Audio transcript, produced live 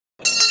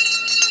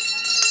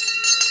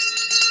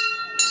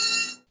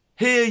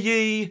Hear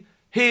ye,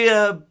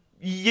 hear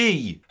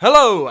ye.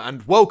 Hello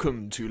and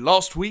welcome to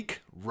Last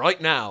Week,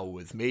 Right Now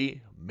with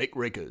me, Mick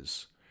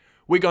Riggers.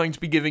 We're going to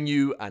be giving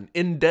you an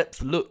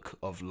in-depth look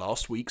of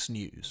last week's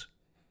news.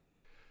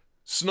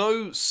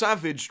 Snow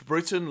savaged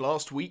Britain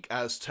last week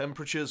as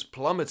temperatures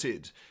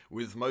plummeted.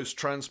 With most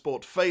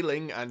transport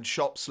failing and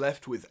shops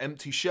left with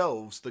empty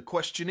shelves, the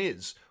question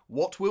is,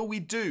 what will we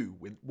do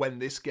when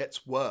this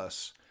gets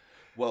worse?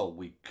 Well,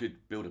 we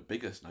could build a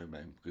bigger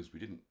snowman because we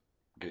didn't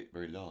get it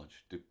very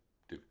large.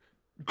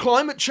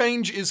 Climate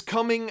change is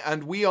coming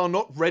and we are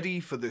not ready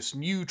for this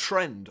new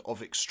trend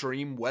of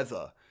extreme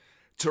weather.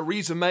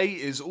 Theresa May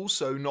is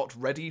also not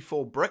ready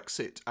for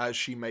Brexit, as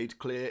she made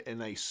clear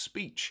in a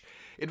speech.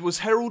 It was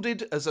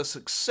heralded as a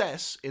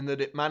success in that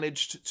it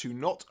managed to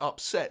not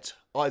upset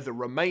either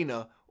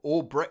Remainer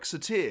or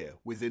Brexiteer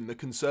within the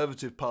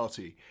Conservative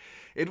Party.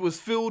 It was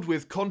filled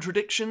with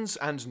contradictions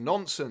and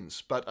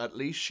nonsense, but at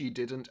least she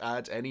didn't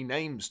add any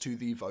names to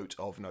the vote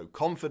of no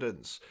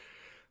confidence.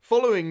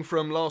 Following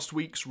from last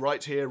week's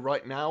Right Here,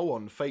 Right Now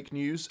on fake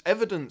news,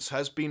 evidence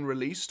has been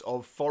released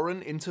of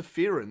foreign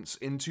interference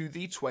into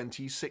the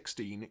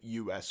 2016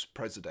 US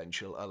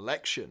presidential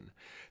election.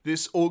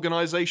 This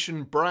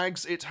organisation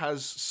brags it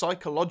has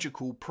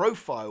psychological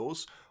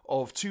profiles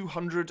of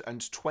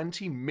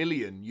 220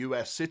 million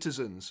US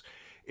citizens.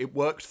 It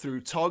worked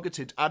through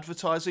targeted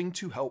advertising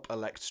to help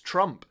elect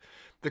Trump.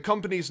 The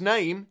company's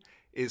name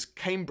is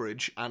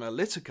Cambridge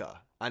Analytica,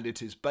 and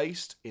it is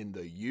based in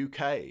the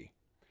UK.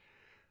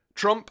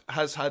 Trump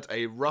has had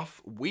a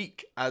rough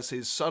week as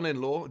his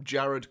son-in-law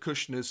Jared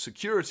Kushner's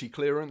security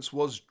clearance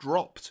was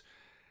dropped.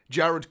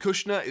 Jared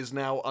Kushner is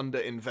now under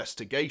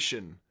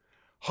investigation.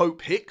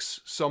 Hope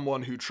Hicks,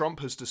 someone who Trump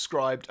has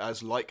described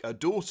as like a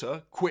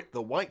daughter, quit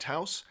the White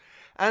House,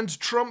 and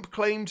Trump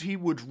claimed he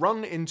would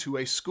run into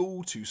a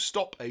school to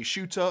stop a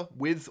shooter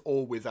with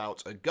or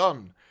without a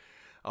gun.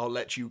 I'll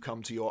let you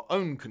come to your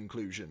own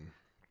conclusion.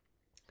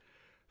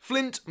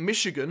 Flint,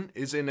 Michigan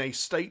is in a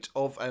state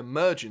of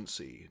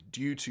emergency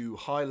due to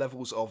high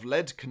levels of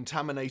lead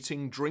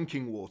contaminating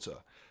drinking water.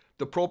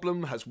 The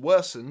problem has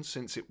worsened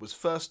since it was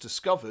first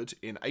discovered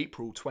in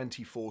April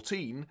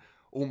 2014,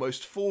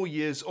 almost 4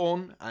 years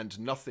on,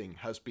 and nothing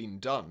has been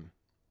done.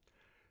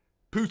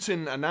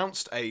 Putin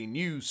announced a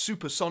new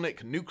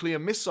supersonic nuclear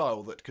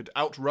missile that could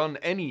outrun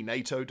any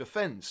NATO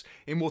defence,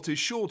 in what is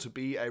sure to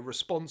be a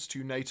response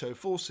to NATO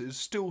forces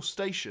still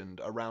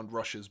stationed around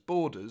Russia's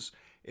borders,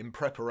 in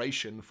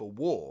preparation for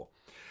war.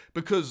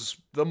 Because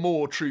the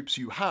more troops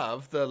you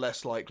have, the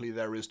less likely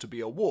there is to be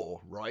a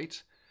war,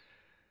 right?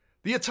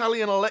 The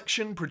Italian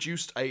election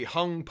produced a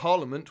hung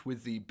parliament,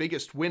 with the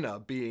biggest winner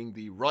being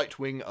the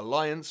right-wing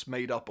alliance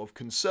made up of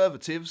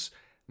conservatives,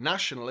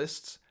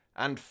 nationalists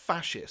and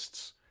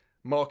fascists,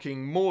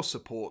 marking more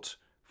support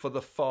for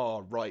the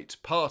far-right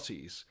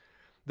parties.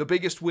 The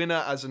biggest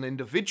winner as an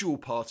individual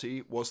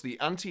party was the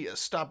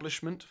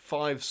anti-establishment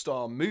Five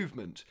Star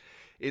Movement.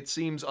 It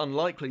seems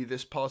unlikely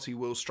this party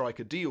will strike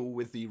a deal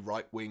with the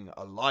right-wing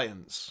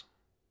alliance.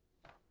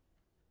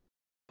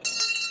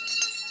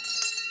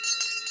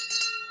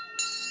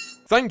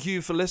 Thank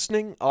you for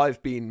listening.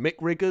 I've been Mick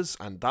Riggers,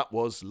 and that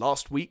was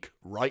Last Week,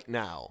 Right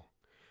Now.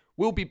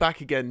 We'll be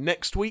back again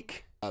next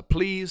week.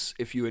 Please,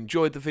 if you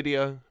enjoyed the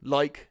video,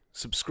 like,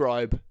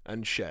 subscribe,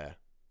 and share.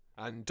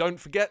 And don't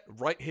forget,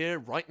 Right Here,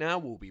 Right Now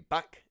will be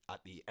back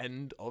at the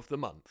end of the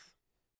month.